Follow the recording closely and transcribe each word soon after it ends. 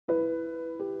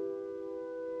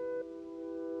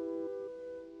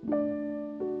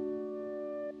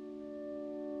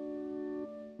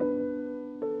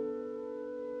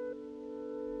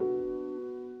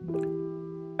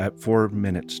At 4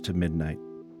 minutes to midnight,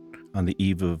 on the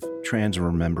eve of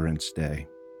Trans-Remembrance Day,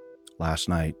 last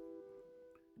night,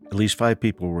 at least 5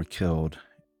 people were killed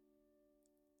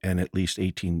and at least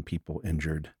 18 people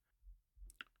injured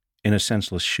in a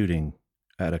senseless shooting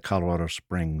at a Colorado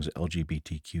Springs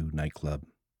LGBTQ nightclub.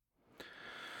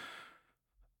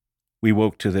 We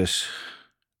woke to this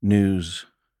news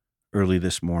early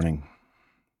this morning.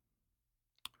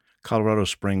 Colorado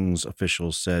Springs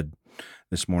officials said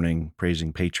this morning,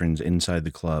 praising patrons inside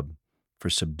the club for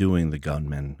subduing the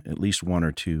gunman. At least 1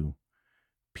 or 2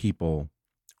 people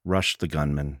rushed the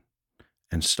gunman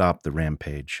and stopped the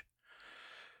rampage.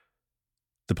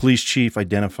 The police chief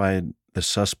identified the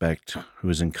suspect, who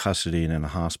is in custody and in a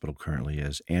hospital currently,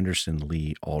 as Anderson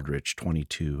Lee Aldrich,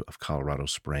 22, of Colorado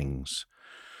Springs.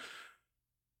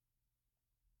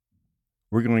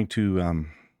 We're going to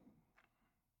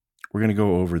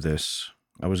go over this.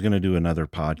 I was going to do another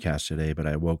podcast today, but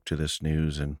I woke to this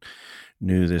news and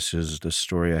knew this is the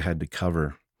story I had to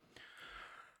cover.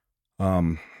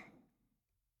 And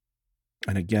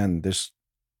again, this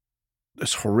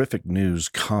horrific news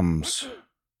comes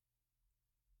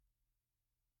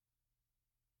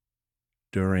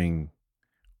during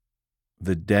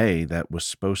the day that was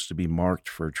supposed to be marked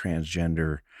for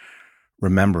transgender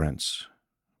remembrance,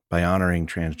 by honoring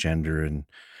transgender and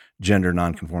gender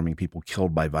nonconforming people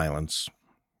killed by violence.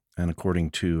 And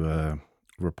according to a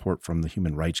report from the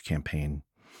Human Rights Campaign,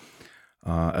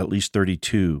 at least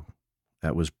 32,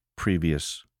 that was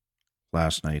previous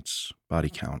last night's body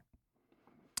count,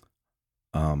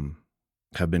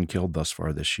 have been killed thus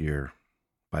far this year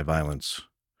by violence.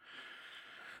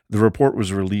 The report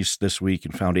was released this week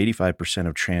and found 85%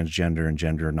 of transgender and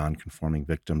gender nonconforming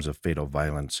victims of fatal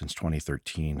violence since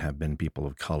 2013 have been people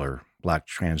of color. Black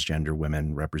transgender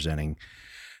women representing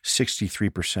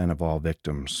 63% of all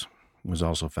victims. It was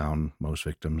also found most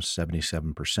victims,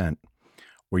 77%,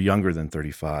 were younger than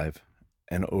 35,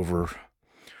 and over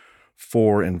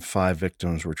 4 in 5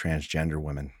 victims were transgender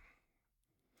women.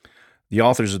 The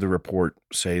authors of the report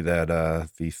say that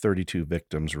the 32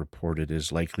 victims reported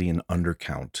is likely an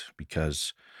undercount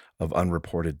because of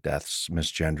unreported deaths,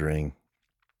 misgendering,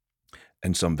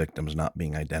 and some victims not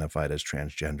being identified as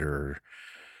transgender or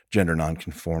gender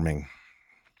nonconforming.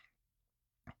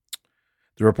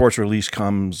 The report's release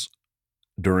comes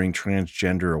during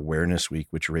Transgender Awareness Week,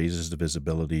 which raises the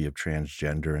visibility of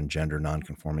transgender and gender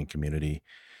nonconforming community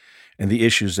and the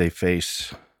issues they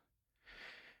face.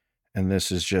 And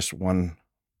this is just one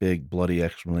big bloody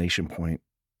exclamation point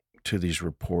to these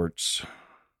reports.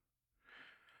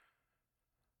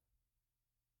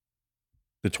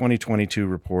 The 2022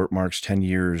 report marks 10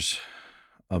 years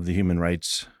of the Human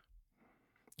Rights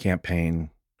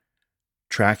Campaign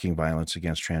tracking violence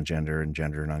against transgender and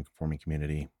gender nonconforming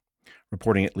community,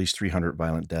 reporting at least 300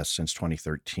 violent deaths since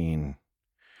 2013.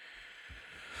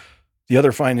 The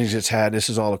other findings it's had, this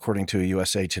is all according to a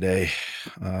USA Today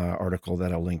article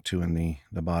that I'll link to in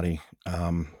the body.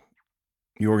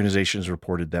 The organization has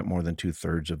reported that more than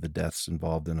 2/3 of the deaths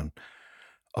involved in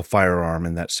a firearm,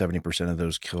 and that 70% of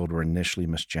those killed were initially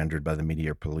misgendered by the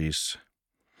media or police.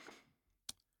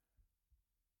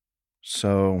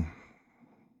 So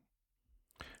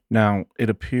now it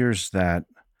appears that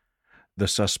the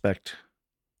suspect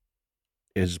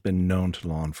has been known to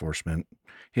law enforcement.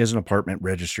 He has an apartment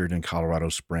registered in Colorado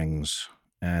Springs,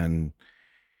 and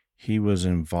he was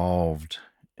involved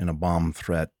in a bomb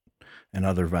threat and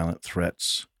other violent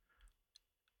threats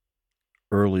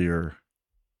earlier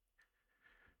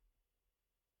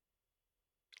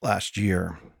last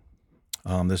year.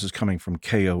 This is coming from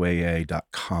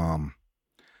KOAA.com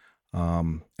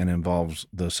and involves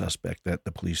the suspect that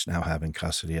the police now have in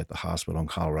custody at the hospital in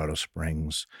Colorado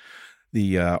Springs.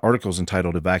 The article is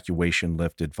entitled "Evacuation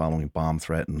Lifted Following Bomb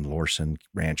Threat in Lorson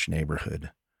Ranch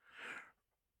Neighborhood."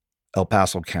 El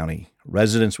Paso County.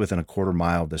 Residents within a quarter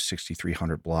mile of the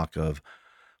 6300 block of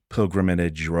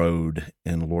Pilgrimage Road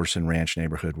in Lorson Ranch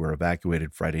neighborhood were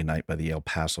evacuated Friday night by the El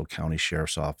Paso County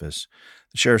Sheriff's Office.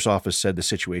 The Sheriff's Office said the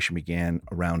situation began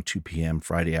around 2 p.m.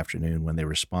 Friday afternoon when they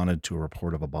responded to a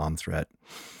report of a bomb threat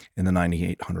in the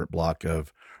 9800 block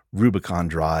of Rubicon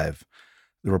Drive.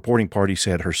 The reporting party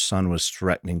said her son was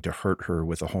threatening to hurt her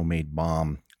with a homemade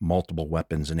bomb, multiple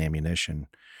weapons, and ammunition.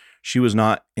 She was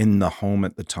not in the home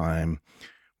at the time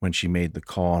when she made the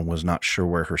call and was not sure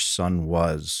where her son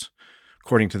was.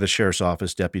 According to the sheriff's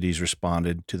office, deputies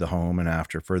responded to the home and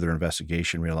after further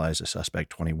investigation realized the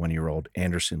suspect, 21-year-old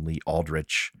Anderson Lee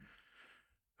Aldrich,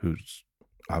 who's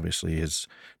obviously his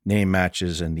name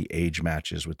matches and the age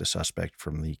matches with the suspect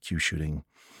from the Q shooting,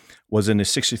 was in the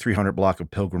 6300 block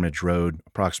of Pilgrimage Road,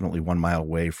 approximately 1 mile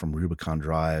away from Rubicon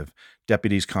Drive.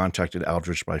 Deputies contacted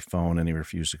Aldrich by phone, and he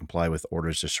refused to comply with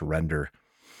orders to surrender.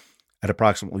 At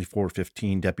approximately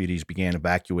 4:15, deputies began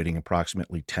evacuating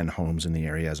approximately 10 homes in the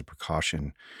area as a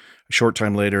precaution. A short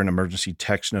time later, an emergency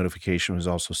text notification was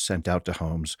also sent out to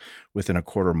homes within a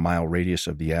quarter-mile radius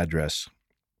of the address.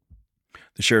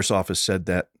 The sheriff's office said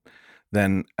that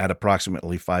then at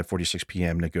approximately 5:46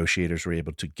 p.m., negotiators were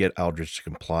able to get Aldrich to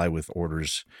comply with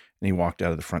orders, and he walked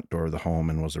out of the front door of the home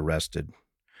and was arrested.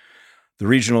 The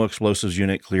regional explosives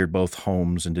unit cleared both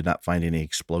homes and did not find any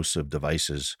explosive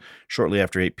devices. Shortly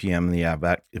after 8 p.m., the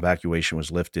evacuation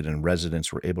was lifted and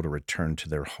residents were able to return to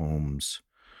their homes.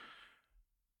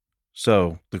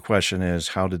 So the question is,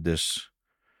 how did this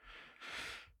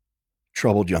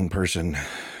troubled young person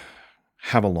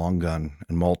have a long gun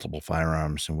and multiple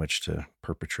firearms in which to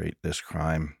perpetrate this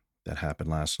crime that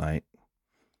happened last night?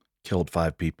 Killed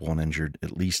 5 people and injured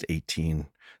at least 18.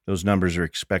 Those numbers are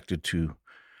expected to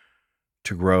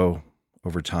grow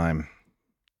over time.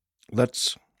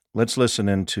 Let's listen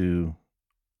into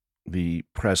the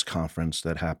press conference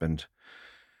that happened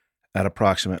at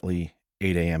approximately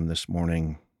 8 a.m. this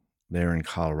morning there in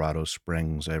Colorado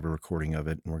Springs. I have a recording of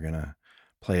it, and we're going to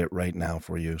play it right now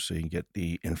for you so you can get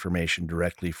the information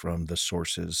directly from the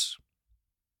sources.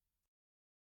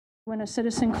 When a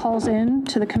citizen calls in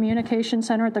to the communication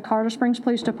center at the Colorado Springs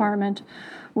Police Department,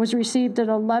 was received at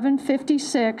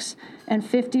 11:56 and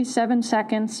 57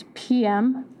 seconds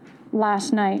p.m.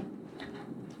 last night.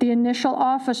 The initial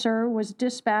officer was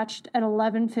dispatched at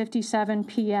 11:57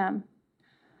 p.m.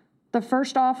 The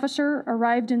first officer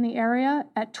arrived in the area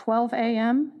at 12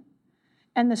 a.m.,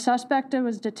 and the suspect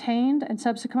was detained and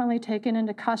subsequently taken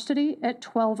into custody at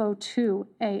 12:02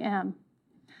 a.m.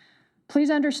 Please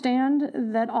understand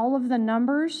that all of the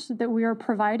numbers that we are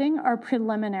providing are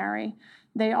preliminary.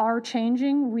 They are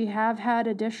changing. We have had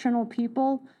additional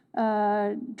people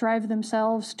drive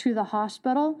themselves to the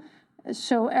hospital.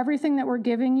 So everything that we're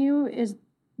giving you is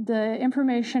the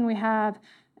information we have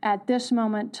at this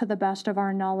moment to the best of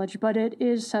our knowledge, but it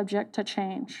is subject to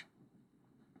change.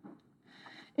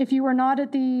 If you were not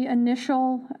at the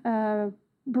initial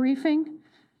briefing,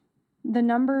 the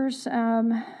numbers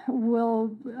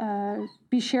will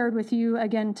be shared with you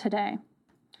again today.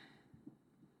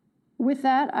 With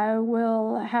that, I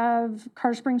will have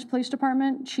Colorado Springs Police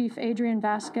Department Chief Adrian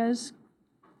Vasquez.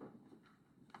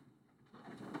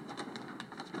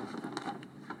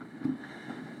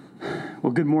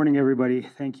 Well, good morning, everybody.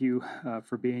 Thank you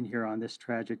for being here on this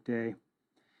tragic day.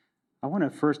 I want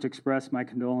to first express my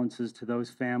condolences to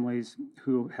those families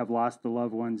who have lost the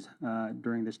loved ones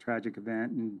during this tragic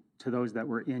event, and to those that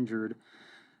were injured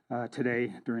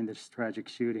today during this tragic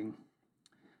shooting.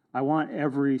 I want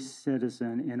every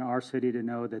citizen in our city to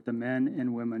know that the men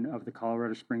and women of the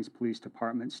Colorado Springs Police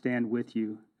Department stand with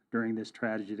you during this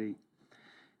tragedy.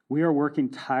 We are working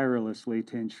tirelessly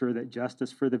to ensure that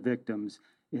justice for the victims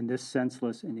in this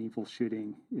senseless and evil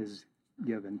shooting is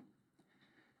given.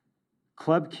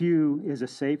 Club Q is a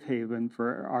safe haven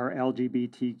for our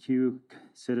LGBTQ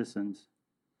citizens.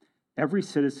 Every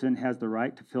citizen has the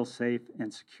right to feel safe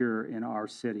and secure in our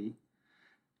city,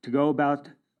 to go about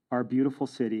our beautiful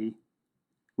city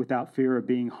without fear of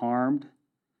being harmed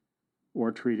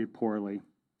or treated poorly.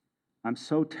 I'm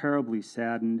so terribly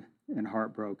saddened and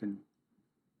heartbroken.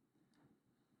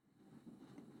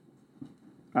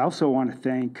 I also want to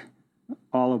thank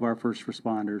all of our first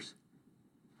responders,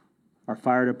 our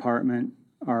fire department,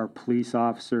 our police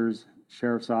officers,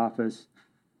 sheriff's office,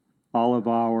 all of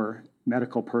our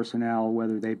medical personnel,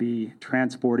 whether they be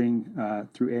transporting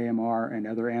through AMR and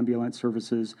other ambulance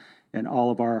services, and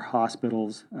all of our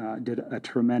hospitals did a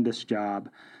tremendous job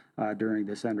during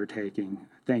this undertaking.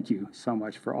 Thank you so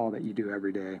much for all that you do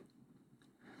every day.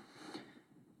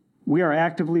 We are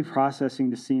actively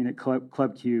processing the scene at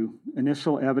Club Q.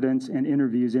 Initial evidence and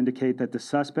interviews indicate that the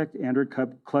suspect entered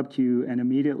Club Q and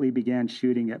immediately began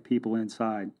shooting at people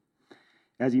inside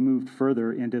as he moved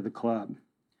further into the club.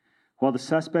 While the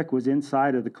suspect was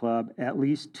inside of the club, at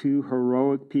least 2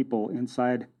 heroic people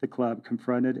inside the club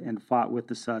confronted and fought with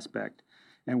the suspect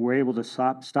and were able to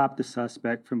stop the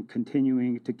suspect from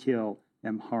continuing to kill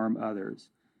and harm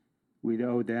others. We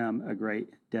owe them a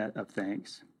great debt of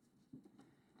thanks.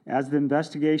 As the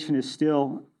investigation is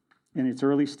still in its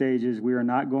early stages, we are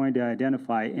not going to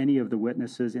identify any of the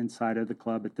witnesses inside of the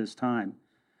club at this time.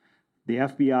 The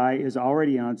FBI is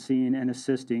already on scene and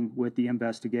assisting with the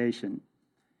investigation.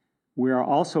 We are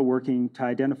also working to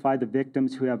identify the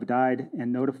victims who have died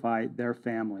and notify their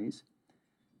families.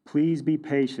 Please be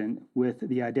patient with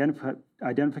the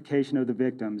identification of the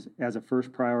victims, as a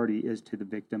first priority is to the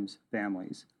victims'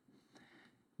 families.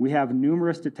 We have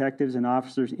numerous detectives and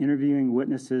officers interviewing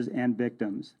witnesses and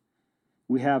victims.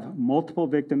 We have multiple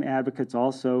victim advocates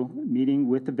also meeting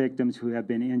with the victims who have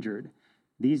been injured.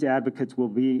 These advocates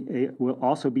will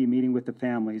also be meeting with the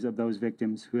families of those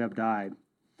victims who have died.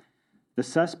 The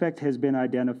suspect has been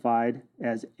identified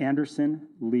as Anderson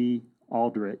Lee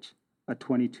Aldrich, a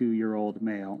 22-year-old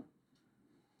male.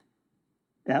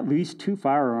 At least 2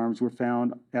 firearms were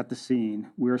found at the scene.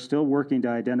 We are still working to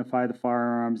identify the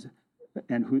firearms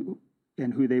and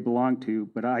who they belong to,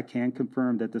 but I can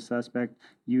confirm that the suspect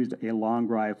used a long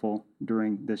rifle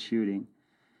during this shooting.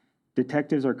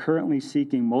 Detectives are currently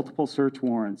seeking multiple search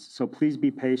warrants, so please be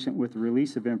patient with the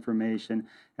release of information,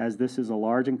 as this is a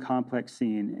large and complex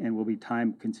scene and will be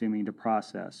time-consuming to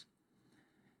process.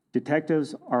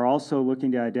 Detectives are also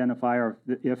looking to identify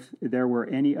if there were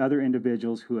any other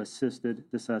individuals who assisted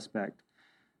the suspect.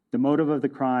 The motive of the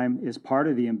crime is part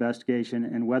of the investigation,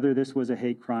 and whether this was a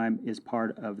hate crime is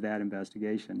part of that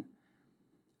investigation.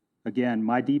 Again,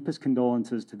 my deepest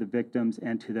condolences to the victims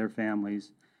and to their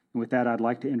families. And with that, I'd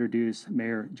like to introduce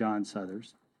Mayor John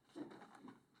Suthers.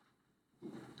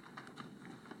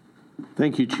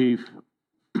 Thank you, Chief.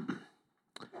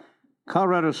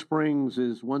 Colorado Springs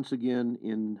is once again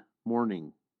in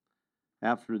mourning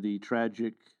after the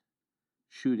tragic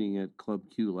shooting at Club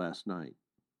Q last night.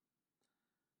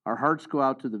 Our hearts go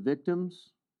out to the victims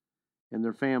and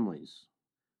their families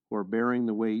who are bearing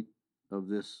the weight of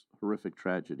this horrific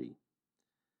tragedy.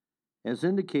 As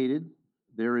indicated,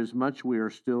 there is much we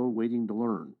are still waiting to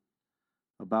learn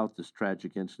about this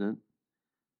tragic incident.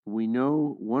 We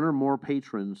know one or more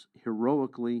patrons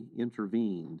heroically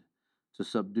intervened to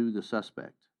subdue the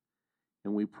suspect,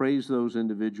 and we praise those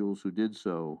individuals who did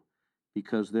so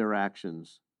because their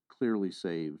actions clearly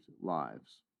saved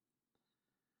lives.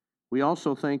 We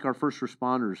also thank our first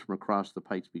responders from across the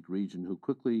Pikes Peak region who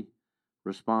quickly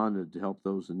responded to help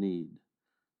those in need.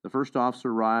 The first officer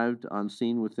arrived on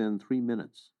scene within 3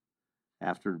 minutes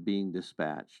after being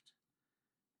dispatched,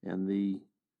 and the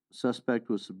suspect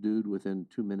was subdued within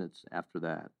 2 minutes after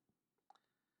that.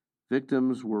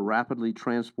 Victims were rapidly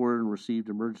transported and received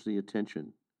emergency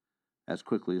attention as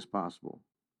quickly as possible.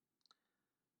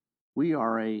 We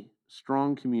are a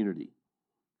strong community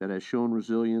that has shown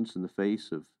resilience in the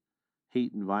face of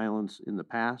hate and violence in the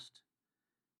past,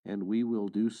 and we will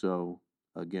do so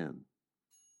again.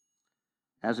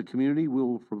 As a community, we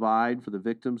will provide for the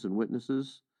victims and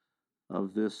witnesses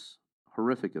of this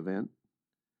horrific event,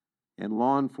 and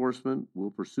law enforcement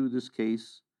will pursue this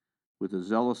case with the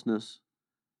zealousness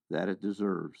that it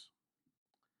deserves.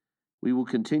 We will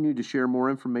continue to share more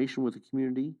information with the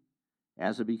community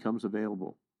as it becomes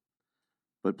available,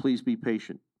 but please be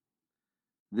patient.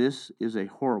 This is a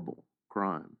horrible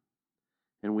crime,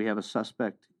 and we have a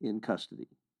suspect in custody.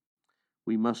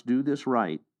 We must do this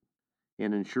right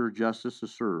and ensure justice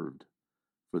is served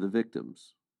for the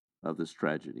victims of this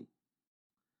tragedy.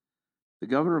 The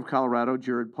Governor of Colorado,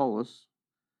 Jared Polis,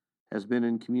 has been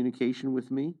in communication with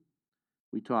me.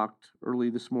 We talked early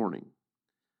this morning.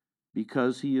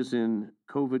 Because he is in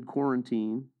COVID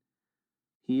quarantine,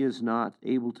 he is not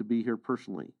able to be here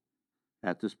personally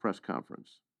at this press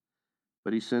conference,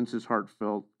 but he sends his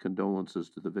heartfelt condolences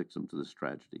to the victims of this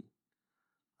tragedy.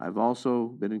 I've also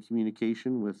been in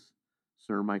communication with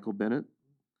Senator Michael Bennet,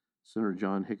 Senator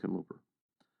John Hickenlooper.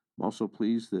 I'm also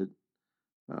pleased that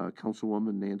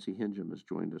Councilwoman Nancy Hingham has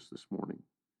joined us this morning.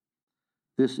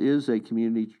 This is a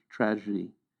community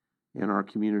tragedy, and our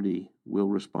community will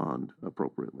respond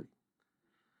appropriately.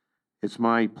 It's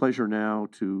my pleasure now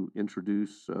to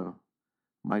introduce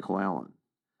Michael Allen,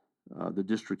 the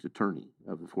District Attorney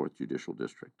of the 4th Judicial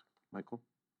District. Michael.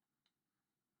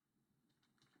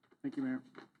 Thank you, Mayor.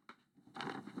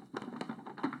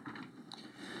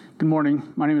 Good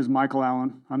morning. My name is Michael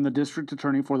Allen. I'm the District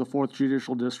Attorney for the 4th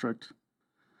Judicial District.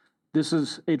 This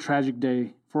is a tragic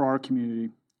day for our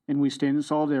community, and we stand in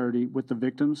solidarity with the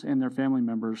victims and their family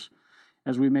members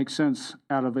as we make sense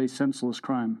out of a senseless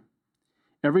crime.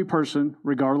 Every person,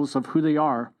 regardless of who they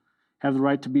are, have the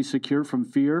right to be secure from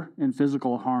fear and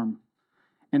physical harm.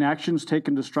 And actions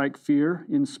taken to strike fear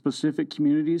in specific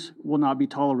communities will not be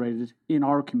tolerated in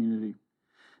our community.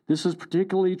 This is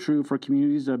particularly true for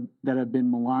communities that have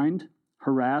been maligned,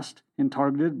 harassed, and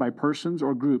targeted by persons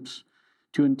or groups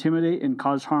to intimidate and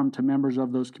cause harm to members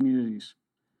of those communities.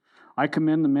 I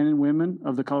commend the men and women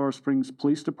of the Colorado Springs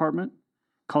Police Department,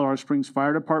 Colorado Springs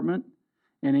Fire Department,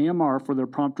 and AMR for their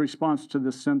prompt response to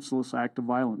this senseless act of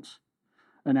violence,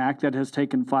 an act that has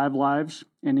taken 5 lives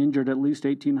and injured at least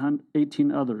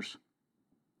 18 others.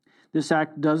 This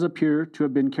act does appear to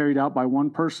have been carried out by one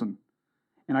person,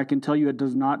 and I can tell you it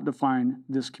does not define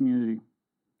this community.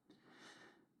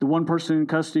 The one person in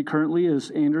custody currently is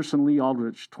Anderson Lee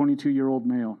Aldrich, 22-year-old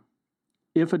male.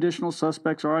 If additional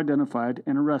suspects are identified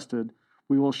and arrested,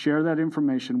 we will share that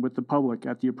information with the public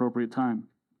at the appropriate time.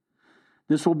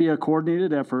 This will be a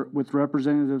coordinated effort with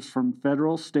representatives from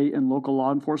federal, state, and local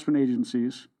law enforcement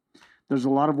agencies. There's a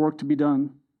lot of work to be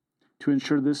done to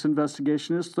ensure this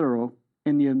investigation is thorough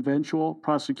and the eventual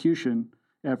prosecution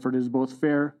effort is both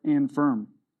fair and firm.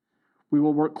 We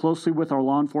will work closely with our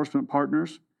law enforcement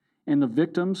partners and the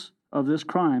victims of this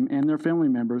crime and their family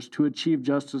members to achieve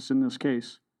justice in this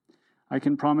case. I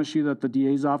can promise you that the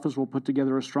DA's office will put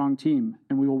together a strong team,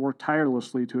 and we will work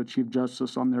tirelessly to achieve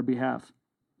justice on their behalf.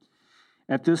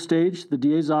 At this stage, the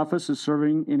DA's office is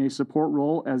serving in a support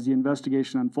role as the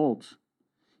investigation unfolds.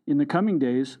 In the coming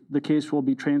days, the case will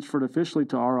be transferred officially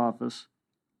to our office,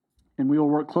 and we will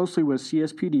work closely with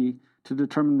CSPD to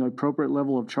determine the appropriate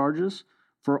level of charges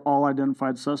for all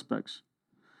identified suspects.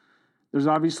 There's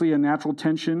obviously a natural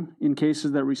tension in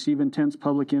cases that receive intense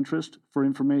public interest for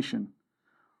information,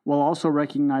 while also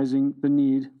recognizing the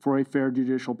need for a fair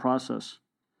judicial process.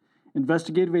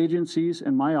 Investigative agencies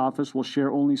and my office will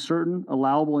share only certain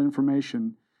allowable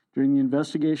information during the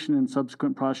investigation and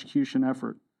subsequent prosecution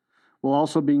effort, while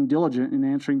also being diligent in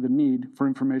answering the need for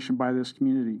information by this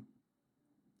community.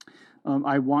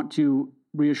 I want to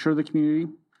reassure the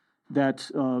community that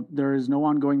there is no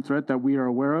ongoing threat that we are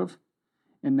aware of,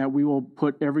 and that we will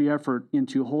put every effort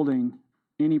into holding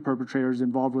any perpetrators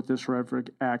involved with this horrific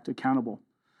act accountable.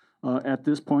 At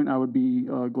this point, I would be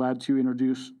glad to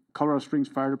introduce Colorado Springs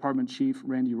Fire Department Chief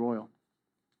Randy Royal.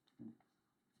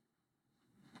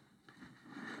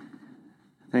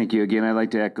 Thank you. Again, I'd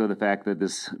like to echo the fact that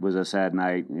this was a sad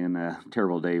night and a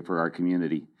terrible day for our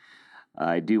community.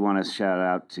 I do want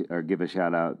to give a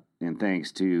shout out and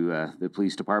thanks to the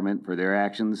police department for their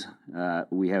actions.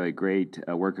 We have a great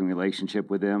working relationship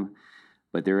with them,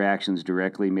 but their actions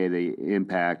directly made an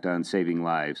impact on saving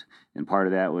lives. And part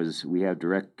of that was we have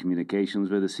direct communications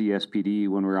with the CSPD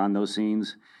when we're on those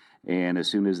scenes. And as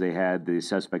soon as they had the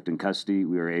suspect in custody,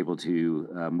 we were able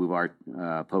to move our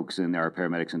folks in, our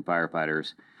paramedics and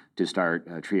firefighters, to start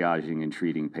triaging and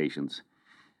treating patients.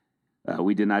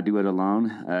 We did not do it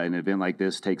alone. An event like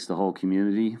this takes the whole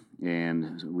community,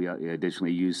 and we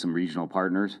additionally used some regional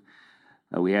partners.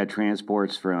 We had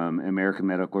transports from American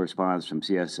Medical Response, from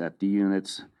CSFD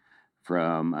units,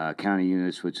 from county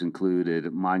units, which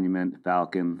included Monument,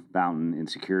 Falcon, Fountain, and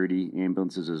security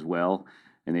ambulances as well.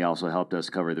 And they also helped us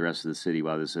cover the rest of the city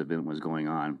while this event was going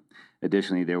on.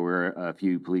 Additionally, there were a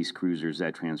few police cruisers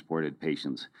that transported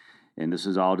patients. And this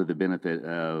is all to the benefit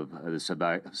of the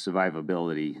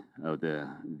survivability of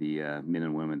the men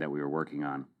and women that we were working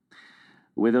on.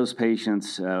 With those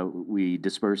patients, we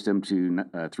dispersed them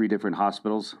to 3 different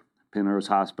hospitals. Penrose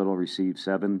Hospital received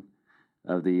 7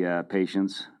 of the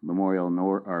patients.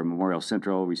 Memorial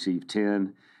Central received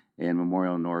 10, and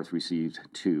Memorial North received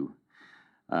 2.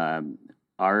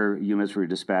 Our units were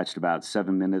dispatched about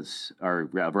 7 minutes, or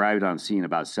arrived on scene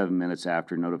about 7 minutes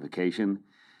after notification.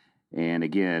 And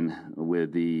again,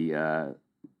 with the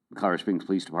Colorado Springs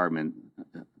Police Department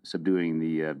subduing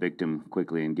the victim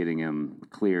quickly and getting him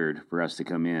cleared for us to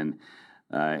come in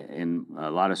a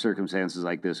lot of circumstances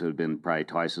like this, it would have been probably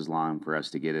twice as long for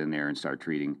us to get in there and start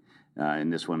treating.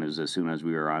 And this one is as soon as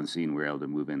we were on scene, we were able to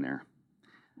move in there.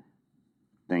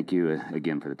 Thank you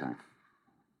again for the time.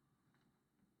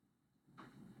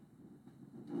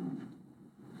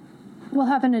 We'll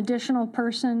have an additional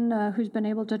person who's been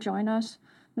able to join us.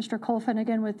 Mr. Cole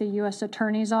Finnegan with the U.S.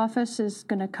 Attorney's Office is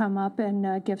going to come up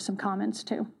and give some comments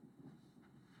too.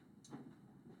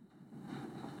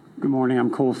 Good morning. I'm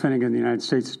Cole Finnegan, the United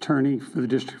States Attorney for the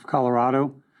District of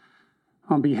Colorado.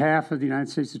 On behalf of the United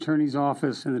States Attorney's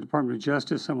Office and the Department of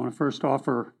Justice, I want to first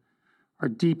offer our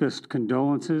deepest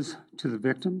condolences to the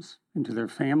victims and to their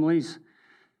families,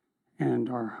 and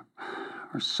our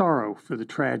sorrow for the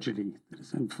tragedy that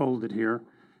has unfolded here,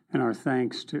 and our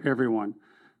thanks to everyone.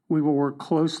 We will work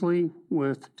closely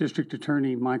with District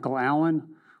Attorney Michael Allen,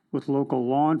 with local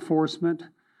law enforcement,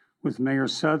 with Mayor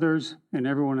Southers, and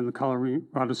everyone in the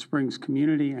Colorado Springs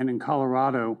community and in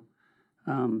Colorado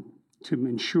to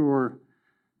ensure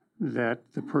that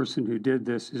the person who did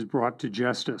this is brought to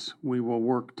justice. We will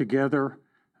work together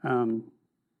and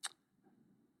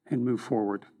move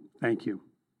forward. Thank you.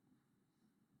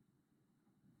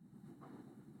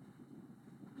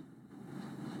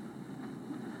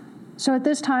 So at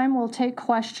this time, we'll take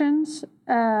questions.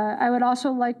 I would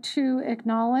also like to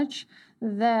acknowledge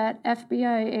that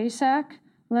FBI ASAC,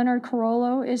 Leonard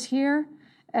Carollo, is here,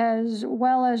 as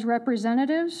well as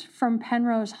representatives from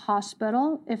Penrose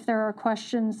Hospital if there are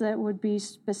questions that would be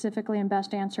specifically and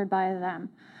best answered by them.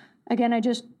 Again,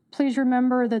 please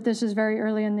remember that this is very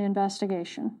early in the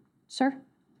investigation. Sir?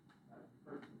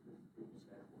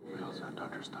 We also have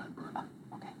Dr. Steinberg.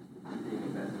 Okay.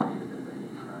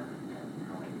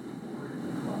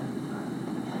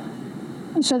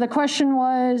 So the question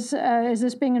was, is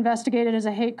this being investigated as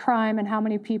a hate crime, and how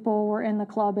many people were in the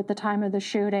club at the time of the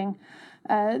shooting?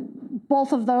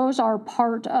 Both of those are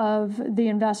part of the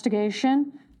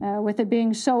investigation. With it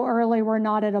being so early, we're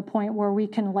not at a point where we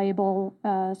can label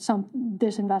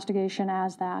this investigation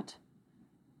as that.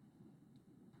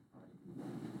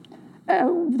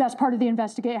 That's part of the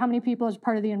investigation. How many people is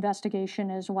part of the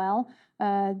investigation as well?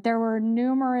 There were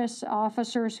numerous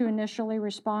officers who initially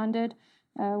responded.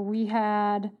 We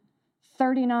had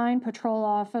 39 patrol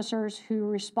officers who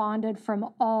responded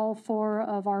from all 4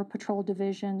 of our patrol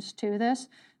divisions to this.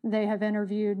 They have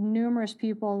interviewed numerous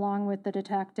people along with the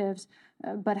detectives,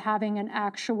 but having an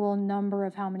actual number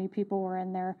of how many people were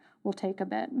in there will take a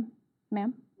bit.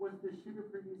 Ma'am? Was the shooter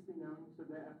previously known to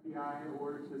the FBI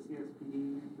or to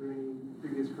CSPD through any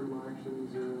previous criminal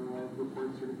actions or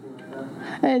reports or anything like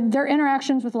that? Their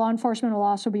interactions with law enforcement will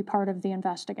also be part of the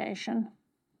investigation.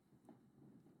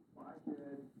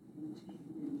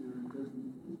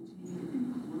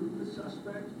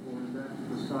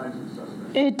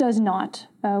 It does not.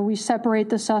 We separate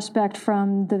the suspect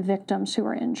from the victims who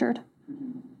are injured. Could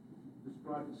you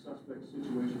describe the suspect's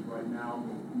situation right now,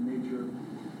 the nature of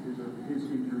his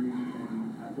injuries,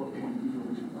 and at what point he's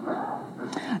released from the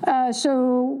hospital?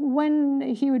 So when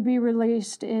he would be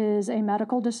released is a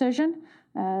medical decision.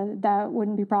 That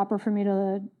wouldn't be proper for me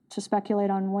to speculate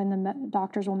on when the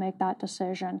doctors will make that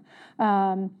decision.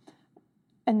 And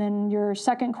then your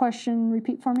second question,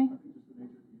 repeat for me.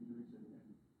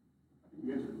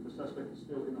 The suspect is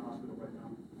still in the hospital right now.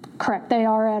 Correct. They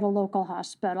are at a local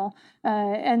hospital.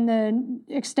 And the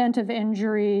extent of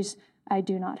injuries, I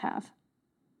do not have.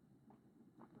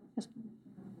 Yes.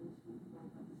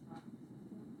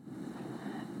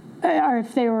 Or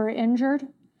if they were injured,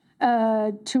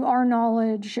 to our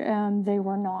knowledge, they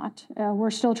were not.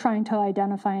 We're still trying to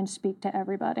identify and speak to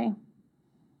everybody.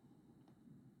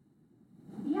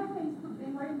 Via Facebook,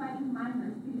 they were inviting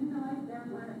minors. Do you know if there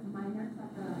were minors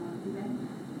at the event?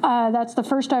 That's the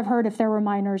first I've heard if there were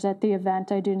minors at the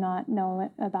event. I do not know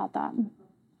about that.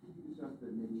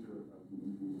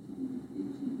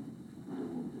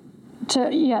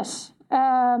 Yes.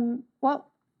 Well,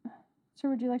 sir,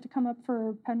 would you like to come up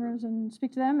for Penrose and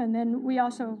speak to them? And then we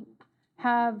also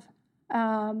have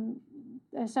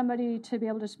somebody to be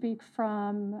able to speak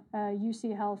from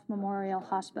UC Health Memorial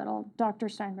Hospital, Dr.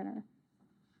 Steinbrenner.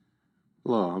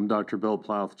 Hello, I'm Dr. Bill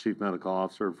Plouth, Chief Medical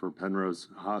Officer for Penrose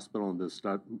Hospital, and this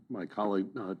my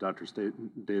colleague, Dr.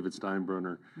 David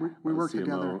Steinbrenner, We work CMO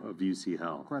together of UC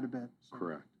Health. quite a bit. So.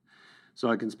 Correct.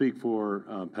 So I can speak for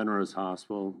Penrose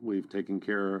Hospital. We've taken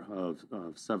care of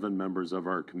 7 members of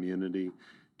our community.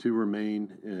 2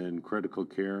 remain in critical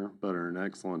care, but are in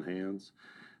excellent hands.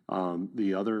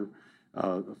 The other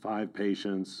 5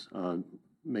 patients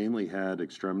mainly had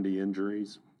extremity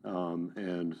injuries,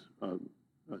 and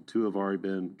 2 have already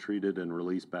been treated and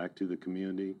released back to the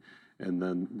community, and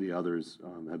then the others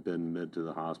have been admitted to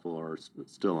the hospital or are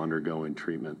still undergoing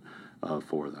treatment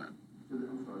for that.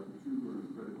 I'm sorry, the 2 who are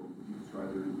critical, would you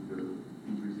describe their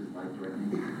injuries as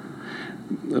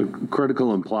life-threatening?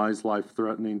 Critical implies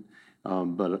life-threatening,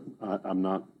 but I'm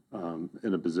not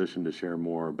in a position to share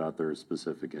more about their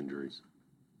specific injuries.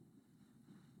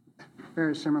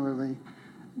 Very similarly,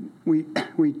 we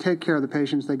take care of the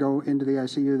patients. They go into the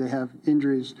ICU. They have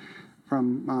injuries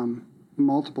from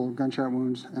multiple gunshot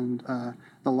wounds and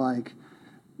the like.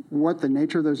 What the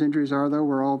nature of those injuries are, though,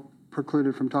 we're all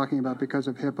precluded from talking about because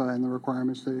of HIPAA and the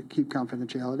requirements to keep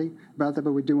confidentiality about that,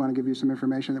 but we do want to give you some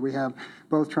information that we have.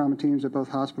 Both trauma teams at both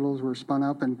hospitals were spun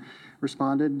up and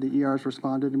responded. The ERs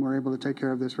responded, and we're able to take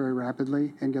care of this very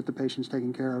rapidly and get the patients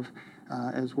taken care of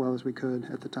as well as we could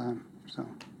at the time. So,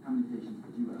 how many patients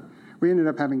did you have? We ended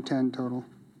up having 10 total.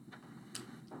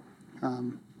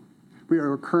 We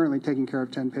are currently taking care of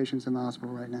 10 patients in the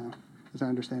hospital right now, as I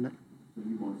understand it. So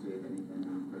you won't say if anything are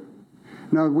critical?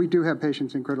 No, we do have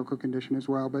patients in critical condition as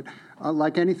well, but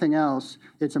like anything else,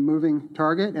 it's a moving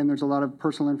target, and there's a lot of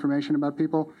personal information about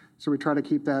people, so we try to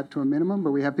keep that to a minimum,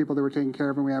 but we have people that we're taking care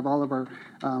of, and we have all of our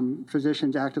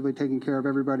physicians actively taking care of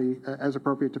everybody as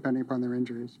appropriate depending upon their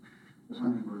injuries. So, how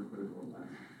many were critical?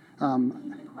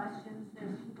 Repeat the questions.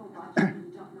 There's people watching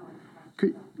who don't know the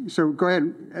questions. So go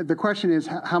ahead. The question is,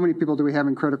 how many people do we have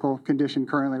in critical condition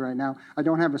currently right now? I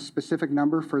don't have a specific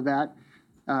number for that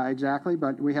exactly,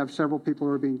 but we have several people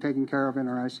who are being taken care of in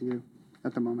our ICU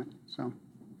at the moment. So,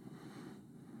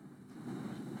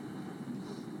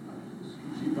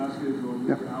 Chief Vasquez or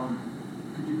Mr. Allen,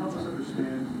 could you help us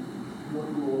understand what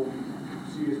role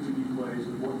CSPD plays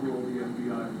and what role the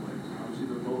FBI plays? Obviously,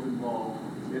 they're both involved.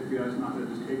 The FBI is not going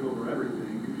to just take over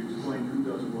everything. Could you explain who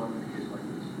does what in a case like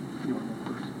this? You want to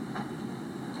go first?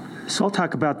 So I'll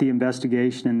talk about the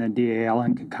investigation, and then DA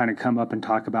Allen can kind of come up and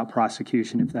talk about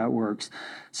prosecution if that works.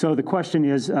 So the question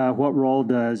is, what role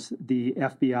does the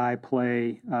FBI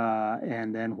play,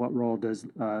 and then what role does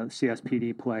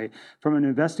CSPD play? From an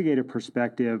investigative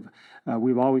perspective,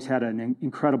 we've always had an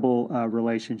incredible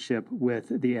relationship with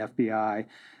the FBI.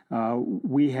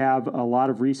 We have a lot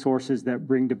of resources that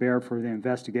bring to bear for the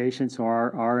investigation. So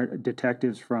our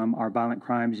detectives from our violent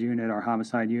crimes unit, our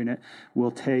homicide unit,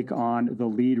 will take on the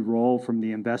lead role from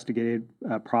the investigative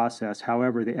process.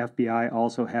 However, the FBI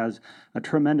also has a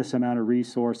tremendous amount of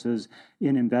resources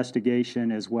in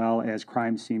investigation as well as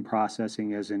crime scene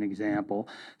processing, as an example.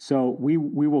 So we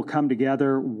will come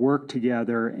together, work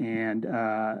together,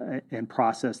 and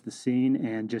process the scene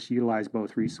and just utilize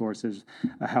both resources.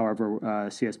 However,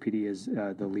 CSPD is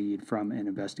the lead from an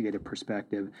investigative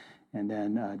perspective, and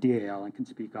then DA Allen can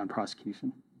speak on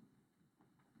prosecution.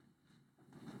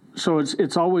 So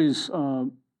it's always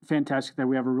fantastic that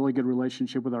we have a really good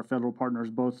relationship with our federal partners,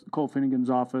 both Cole Finnegan's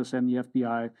office and the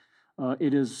FBI.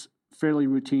 It is fairly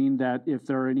routine that if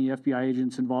there are any FBI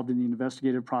agents involved in the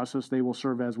investigative process, they will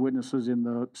serve as witnesses in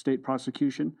the state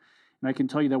prosecution. And I can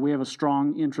tell you that we have a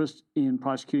strong interest in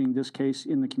prosecuting this case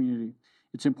in the community.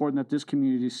 It's important that this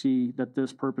community see that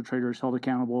this perpetrator is held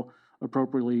accountable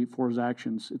appropriately for his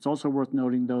actions. It's also worth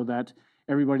noting, though, that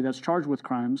everybody that's charged with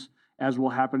crimes, as will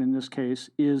happen in this case,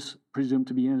 is presumed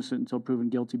to be innocent until proven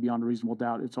guilty beyond a reasonable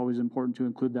doubt. It's always important to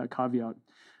include that caveat.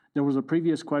 There was a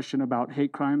previous question about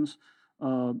hate crimes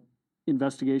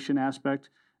investigation aspect.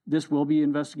 This will be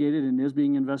investigated and is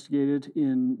being investigated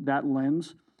in that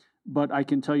lens. But I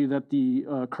can tell you that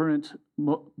the current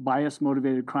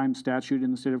bias-motivated crime statute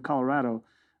in the state of Colorado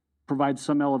provides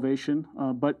some elevation,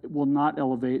 but will not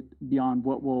elevate beyond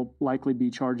what will likely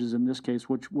be charges in this case,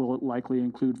 which will likely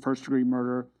include first-degree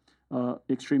murder,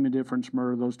 extreme indifference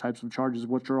murder, those types of charges,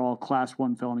 which are all Class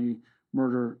 1 felony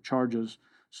murder charges.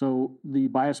 So the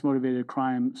bias-motivated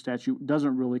crime statute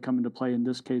doesn't really come into play in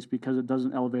this case because it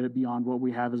doesn't elevate it beyond what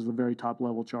we have as the very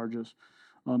top-level charges.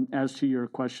 As to your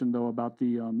question, though, about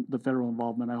the federal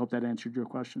involvement, I hope that answered your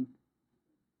question.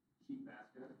 Chief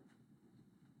Vasquez.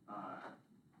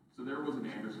 So there was an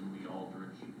Anderson Lee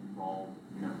Aldrich involved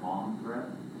in a bomb threat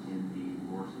in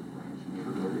the Gorsuch Ranch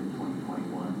neighborhood in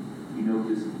 2021. You know,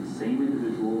 this is the same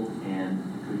individual, and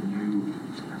could you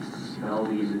spell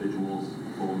the individual's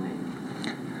full name?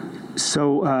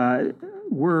 So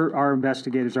our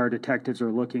investigators, our detectives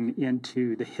are looking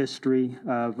into the history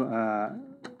of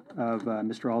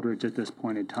Mr. Aldridge at this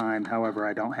point in time. However,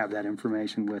 I don't have that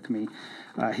information with me.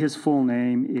 His full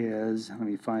name is, let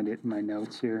me find it in my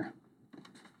notes here.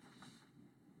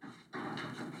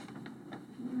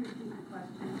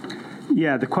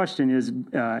 Yeah, the question is,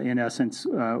 in essence,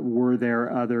 were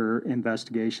there other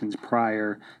investigations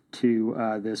prior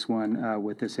to this one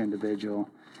with this individual?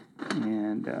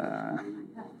 And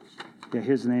yeah,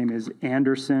 his name is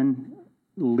Anderson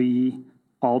Lee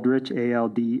Aldrich,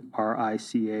 Aldrich,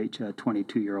 a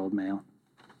 22-year-old male.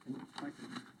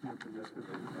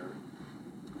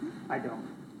 I don't.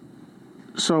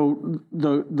 So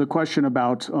the question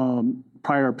about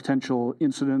prior potential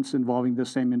incidents involving this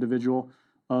same individual,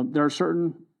 there are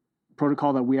certain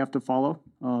protocol that we have to follow.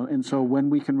 And so when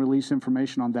we can release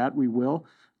information on that, we will.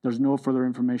 There's no further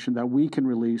information that we can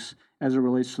release as it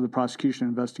relates to the prosecution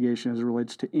investigation, as it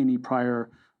relates to any prior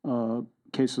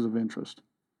cases of interest.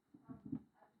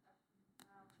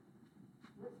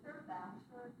 Was there a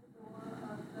bouncer at the door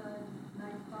of the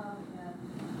nightclub,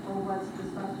 or was the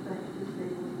suspect just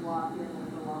able to walk in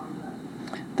with a long gun?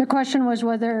 The question was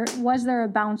whether was there a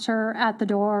bouncer at the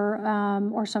door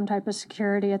or some type of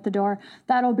security at the door.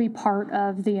 That'll be part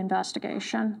of the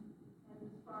investigation. And as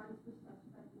far as the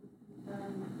suspect is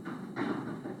concerned,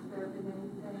 has there been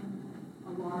anything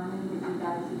alarming that you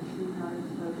guys have seen on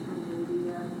social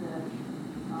media that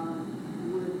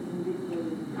would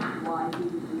indicate why he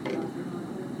would do something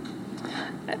like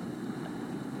this?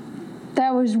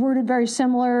 That was worded very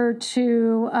similar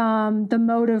to the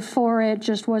motive for it,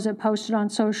 just was it posted on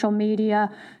social media.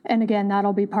 And again,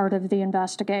 that'll be part of the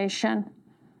investigation.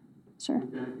 Sir?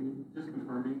 Just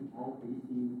confirming, all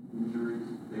 18 injuries,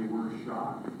 they were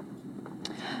shot.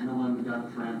 No one Somebody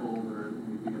got trampled or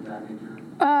anything of that nature?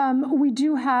 We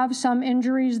do have some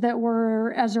injuries that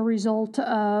were as a result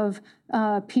of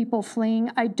people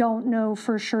fleeing. I don't know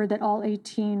for sure that all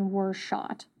 18 were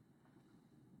shot.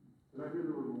 Did I hear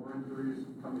there were more injuries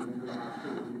coming into the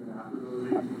hospital even after those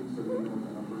 18, so we know what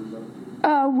the number is up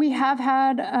to? We have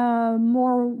had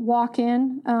more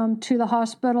walk-in to the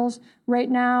hospitals. Right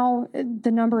now,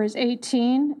 the number is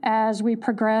 18. As we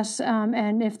progress,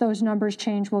 and if those numbers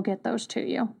change, we'll get those to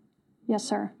you. Yes,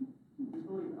 sir.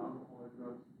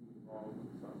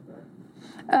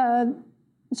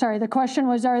 Sorry, the question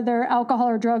was, are there alcohol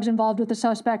or drugs involved with the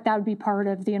suspect? That would be part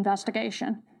of the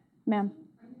investigation. Ma'am?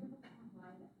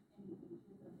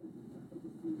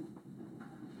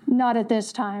 Not at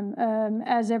this time.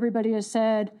 As everybody has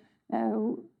said,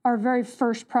 our very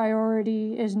first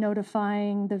priority is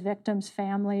notifying the victims'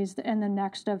 families and the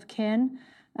next of kin.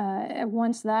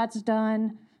 Once that's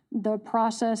done, the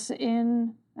process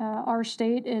in our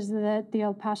state is that the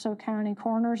El Paso County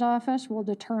Coroner's Office will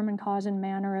determine cause and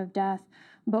manner of death,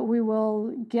 but we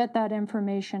will get that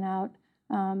information out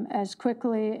as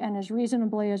quickly and as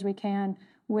reasonably as we can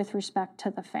with respect to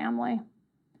the family.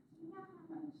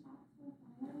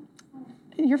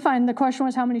 You're fine. The question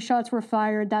was how many shots were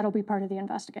fired. That'll be part of the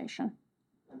investigation.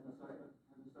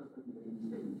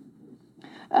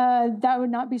 That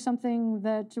would not be something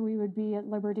that we would be at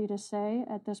liberty to say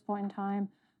at this point in time,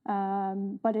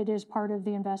 but it is part of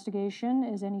the investigation,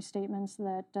 is any statements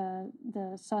that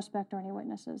the suspect or any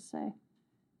witnesses say.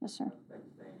 Yes, sir.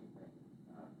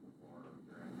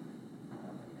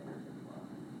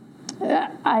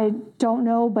 I don't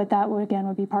know, but that would, again,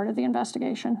 would be part of the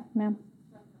investigation, ma'am.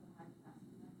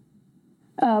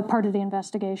 Part of the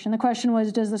investigation. The question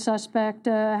was, does the suspect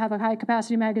have a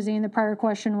high-capacity magazine? The prior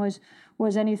question was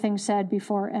anything said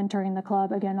before entering the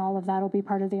club? Again, all of that will be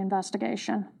part of the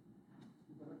investigation.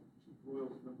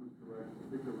 Royal's number is correct. I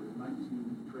think there was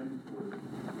 19 transported,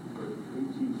 but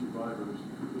 18 survivors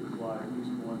who could fly. At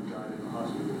least one died in the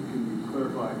hospital. Can you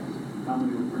clarify how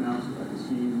many were pronounced at the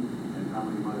scene and how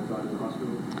many might have died in the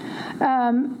hospital?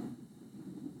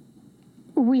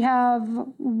 We have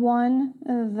one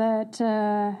that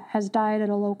has died at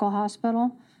a local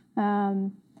hospital.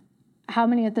 How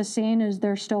many at the scene is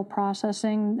they're still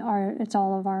processing? It's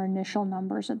all of our initial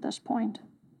numbers at this point.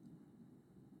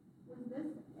 Was this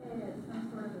some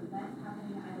sort of event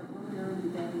happening either earlier in the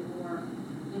day or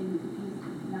in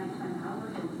these nighttime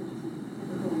hours, or was it just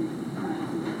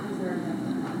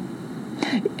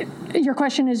typical? Your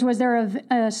question is, was there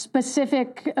a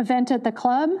specific event at the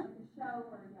club?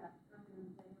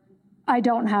 I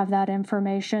don't have that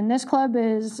information. This club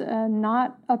is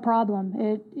not a problem.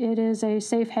 It is a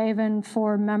safe haven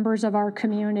for members of our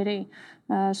community.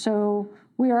 So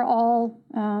we are all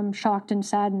shocked and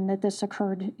saddened that this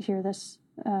occurred here this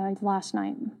last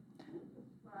night.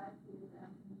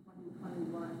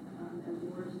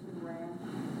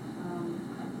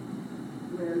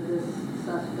 Where this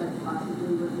suspect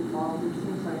possibly was involved, it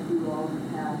seems like you all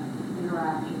have had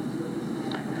interactions with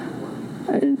this man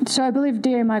before. So I believe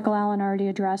DA Michael Allen already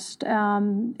addressed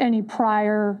any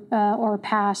prior or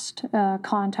past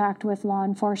contact with law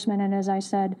enforcement, and as I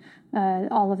said,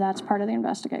 all of that's part of the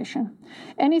investigation.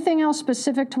 Anything else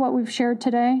specific to what we've shared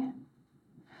today?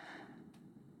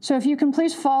 So if you can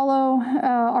please follow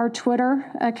our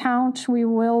Twitter account, we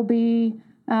will be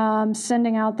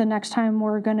sending out the next time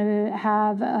we're going to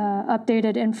have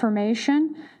updated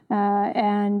information,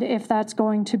 and if that's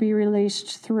going to be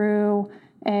released through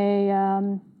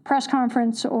a press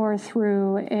conference or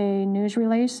through a news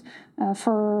release.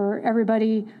 For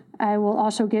everybody, I will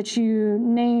also get you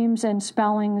names and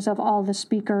spellings of all the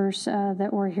speakers that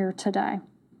were here today.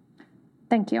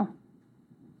 Thank you.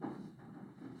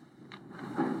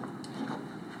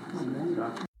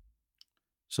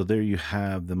 So there you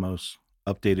have the most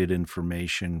updated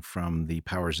information from the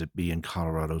powers that be in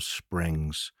Colorado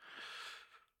Springs.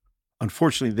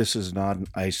 Unfortunately, this is not an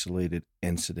isolated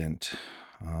incident.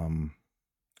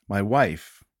 My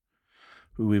wife,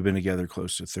 who we've been together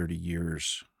close to 30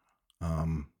 years,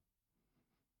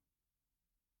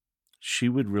 she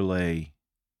would relay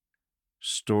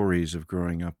stories of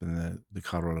growing up in the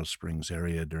Colorado Springs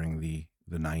area during the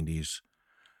 90s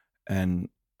and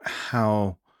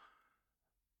how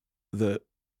the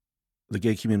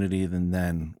gay community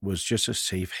then was just a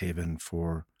safe haven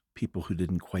for people who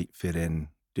didn't quite fit in,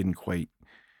 didn't quite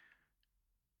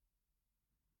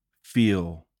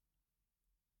feel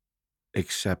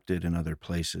accepted in other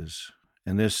places.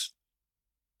 And this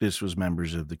was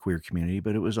members of the queer community,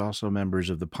 but it was also members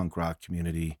of the punk rock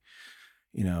community,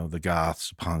 the goths,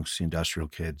 the punks, the industrial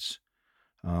kids.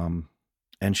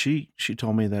 And she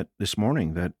told me that this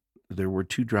morning that there were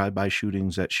 2 drive-by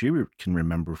shootings that she can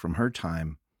remember from her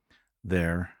time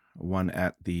there, one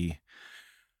at the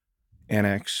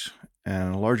Annex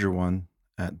and a larger one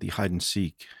at the Hide and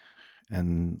Seek.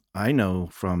 And I know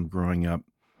from growing up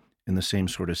in the same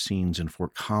sort of scenes in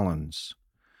Fort Collins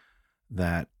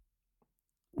that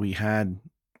we had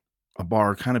a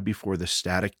bar kind of before the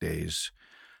static days,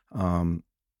 um,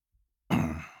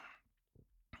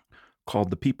 called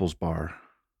the People's Bar.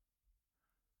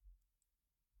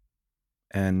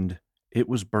 And it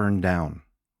was burned down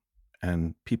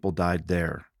and people died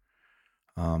there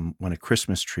when a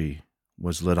Christmas tree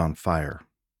was lit on fire.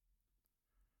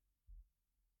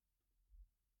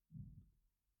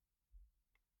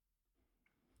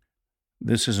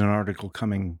 This is an article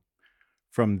coming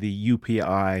from the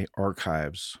UPI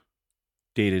archives,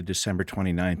 dated December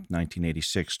 29th,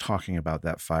 1986, talking about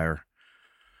that fire.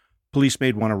 Police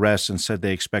made one arrest and said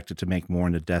they expected to make more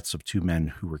in the deaths of 2 men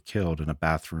who were killed in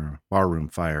a barroom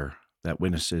fire that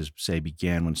witnesses say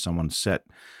began when someone set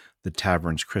the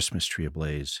tavern's Christmas tree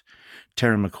ablaze.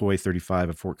 Taryn McCoy, 35,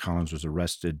 of Fort Collins, was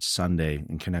arrested Sunday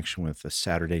in connection with a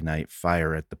Saturday night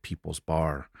fire at the People's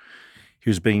Bar. He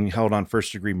was being held on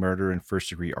first-degree murder and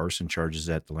first-degree arson charges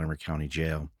at the Lamar County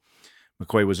Jail.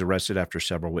 McCoy was arrested after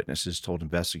several witnesses told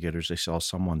investigators they saw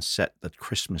someone set the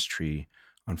Christmas tree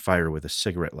on fire with a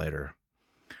cigarette lighter.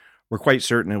 We're quite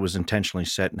certain it was intentionally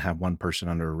set and have one person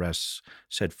under arrest,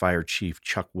 said Fire Chief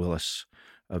Chuck Willis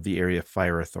of the Area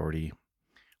Fire Authority.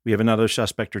 We have another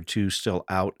suspect or 2 still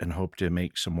out and hope to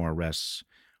make some more arrests.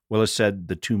 Willis said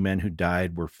the 2 men who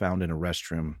died were found in a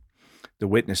restroom. The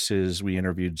witnesses we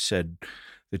interviewed said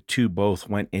the 2 both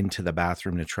went into the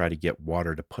bathroom to try to get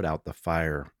water to put out the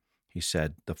fire. He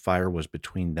said the fire was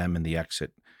between them and the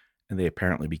exit, and they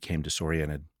apparently became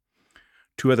disoriented.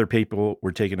 2 other people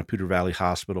were taken to Poudre Valley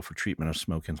Hospital for treatment of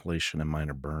smoke inhalation and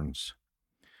minor burns.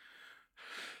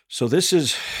 So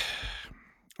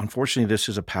unfortunately, this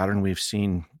is a pattern we've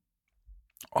seen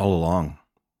all along.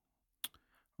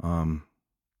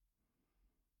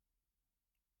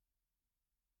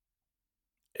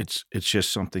 It's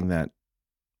just something that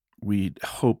we'd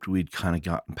hoped we'd kind of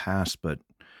gotten past, but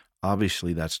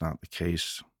obviously that's not the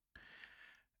case.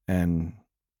 And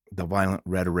the violent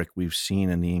rhetoric we've seen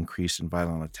and the increase in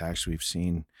violent attacks we've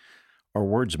seen, our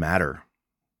words matter.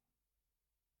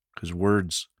 Because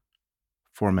words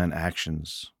foment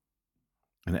actions,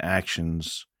 and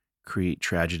actions create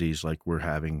tragedies like we're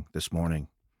having this morning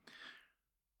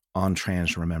on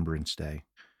Trans-Remembrance Day.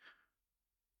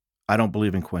 I don't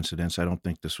believe in coincidence. I don't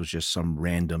think this was just some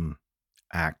random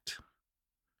act.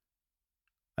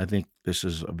 I think this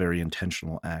is a very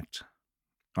intentional act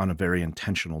on a very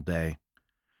intentional day.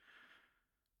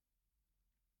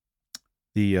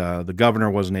 The governor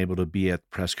wasn't able to be at the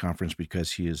press conference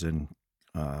because he is in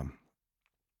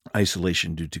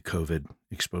isolation due to COVID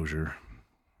exposure.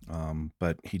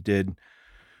 But he did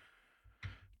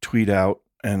tweet out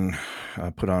and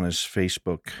put on his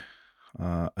Facebook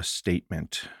a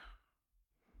statement.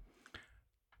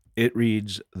 It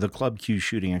reads, "The Club Q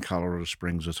shooting in Colorado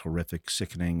Springs was horrific,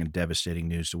 sickening, and devastating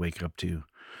news to wake up to.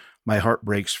 My heart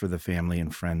breaks for the family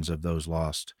and friends of those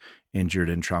lost, injured,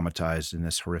 and traumatized in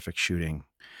this horrific shooting.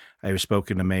 I have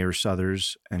spoken to Mayor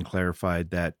Suthers and clarified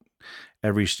that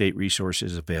every state resource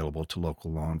is available to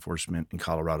local law enforcement in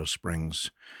Colorado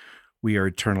Springs. We are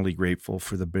eternally grateful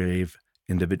for the brave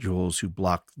individuals who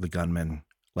blocked the gunman,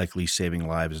 likely saving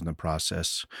lives in the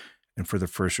process, and for the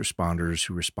first responders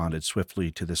who responded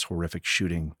swiftly to this horrific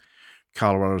shooting.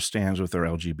 Colorado stands with our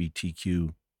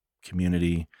LGBTQ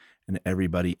community and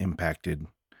everybody impacted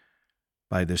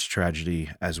by this tragedy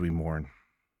as we mourn."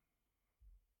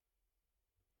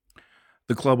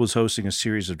 The club was hosting a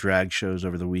series of drag shows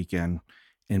over the weekend,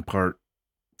 in part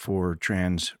for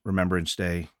Trans-Remembrance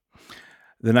Day.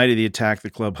 The night of the attack, the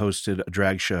club hosted a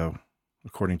drag show,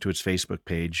 according to its Facebook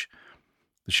page.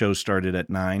 The show started at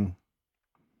 9,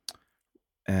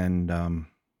 and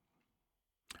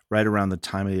right around the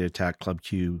time of the attack, Club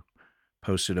Q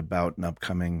posted about an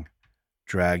upcoming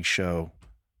drag show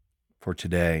for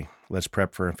today. Let's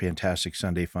prep for a fantastic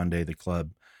Sunday fun day. The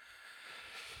club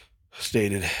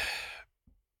stated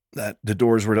that the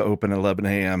doors were to open at 11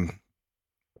 a.m.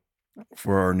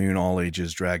 for our noon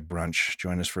all-ages drag brunch.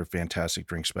 Join us for a fantastic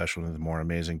drink special and the more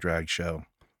amazing drag show.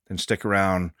 Then stick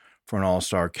around for an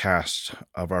all-star cast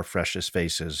of our freshest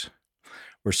faces.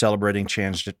 We're celebrating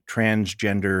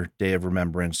Transgender Day of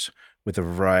Remembrance with a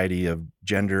variety of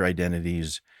gender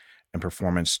identities and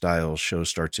performance styles. Show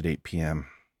starts at 8 p.m.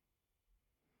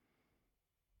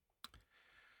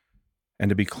 And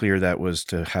to be clear, that was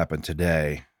to happen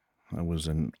today. It was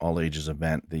an all-ages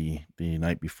event. The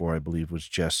night before, I believe, was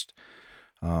just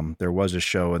There was a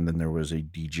show, and then there was a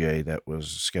DJ that was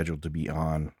scheduled to be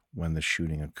on when the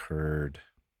shooting occurred.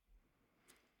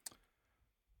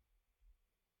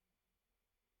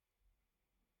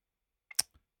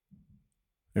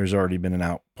 There's already been an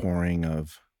outpouring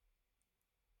of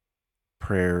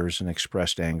prayers and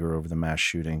expressed anger over the mass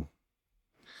shooting.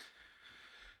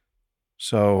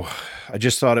 So I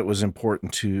just thought it was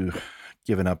important to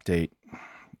give an update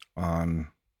on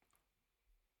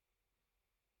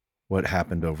what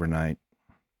happened overnight.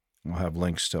 We'll have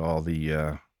links to all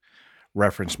the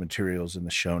reference materials in the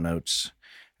show notes,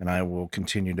 and I will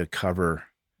continue to cover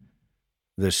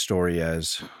this story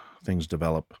as things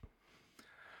develop.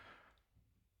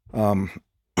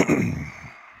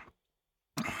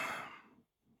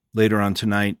 Later on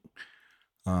tonight,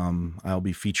 I'll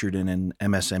be featured in an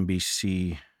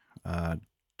MSNBC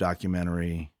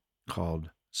documentary called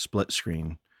Split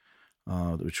Screen,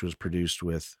 which was produced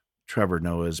with Trevor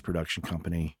Noah's production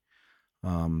company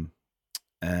and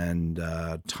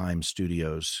Time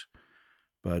Studios,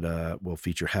 but will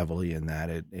feature heavily in that.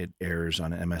 It airs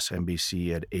on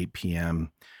MSNBC at 8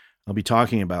 p.m. I'll be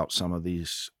talking about some of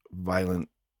these violent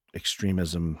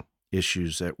extremism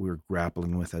issues that we're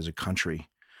grappling with as a country.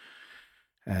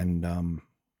 And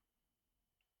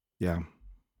yeah.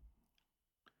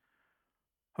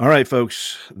 All right,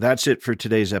 folks, that's it for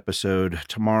today's episode.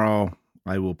 Tomorrow,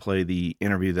 I will play the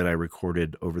interview that I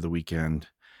recorded over the weekend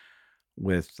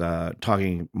with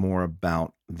talking more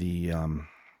about the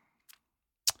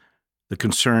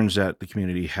concerns that the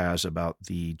community has about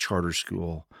the charter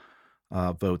school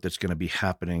vote that's going to be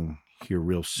happening here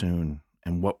real soon,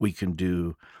 and what we can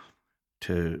do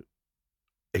to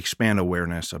expand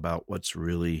awareness about what's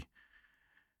really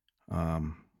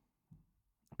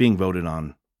being voted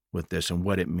on with this and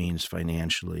what it means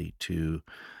financially to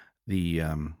the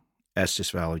Estes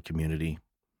Valley community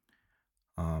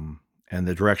and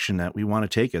the direction that we want to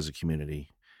take as a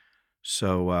community.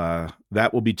 So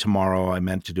that will be tomorrow. I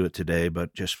meant to do it today,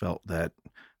 but just felt that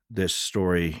this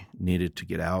story needed to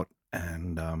get out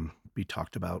and be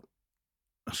talked about,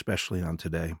 especially on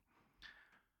today.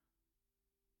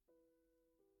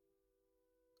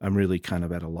 I'm really kind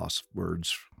of at a loss of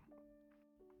words.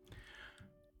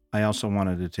 I also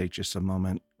wanted to take just a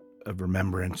moment of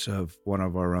remembrance of one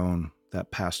of our own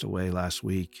that passed away last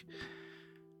week.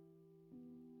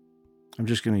 I'm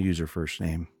just going to use her first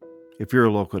name. If you're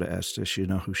a local to Estes, you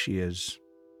know who she is.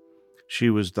 She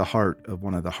was the heart of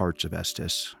one of the hearts of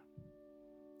Estes.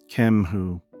 Kim,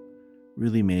 who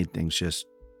really made things just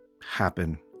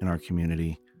happen in our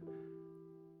community.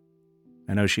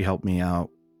 I know she helped me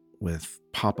out with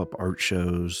pop-up art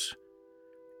shows,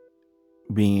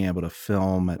 being able to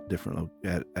film at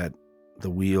at the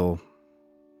Wheel.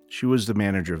 She was the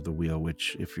manager of the Wheel,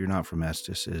 which, if you're not from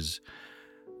Estes, is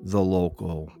the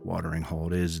local watering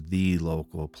hole. It is the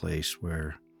local place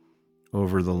where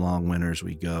over the long winters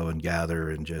we go and gather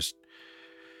and just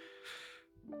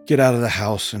get out of the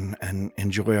house and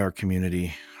enjoy our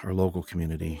community, our local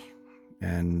community.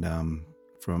 And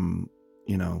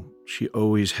she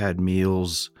always had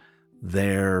meals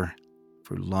there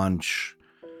for lunch,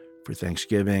 for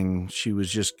Thanksgiving. She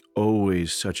was just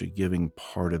always such a giving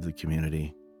part of the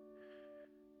community.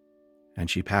 And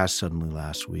she passed suddenly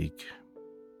last week.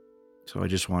 So I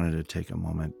just wanted to take a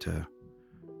moment to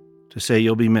say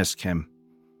you'll be missed, Kim.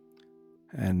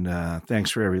 And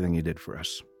thanks for everything you did for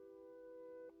us.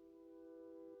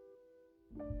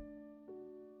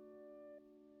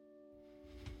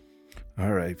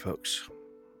 All right, folks.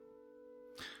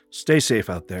 Stay safe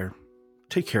out there.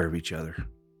 Take care of each other.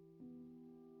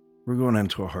 We're going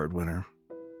into a hard winter.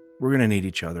 We're going to need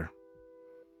each other.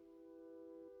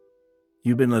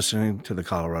 You've been listening to the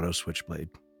Colorado Switchblade.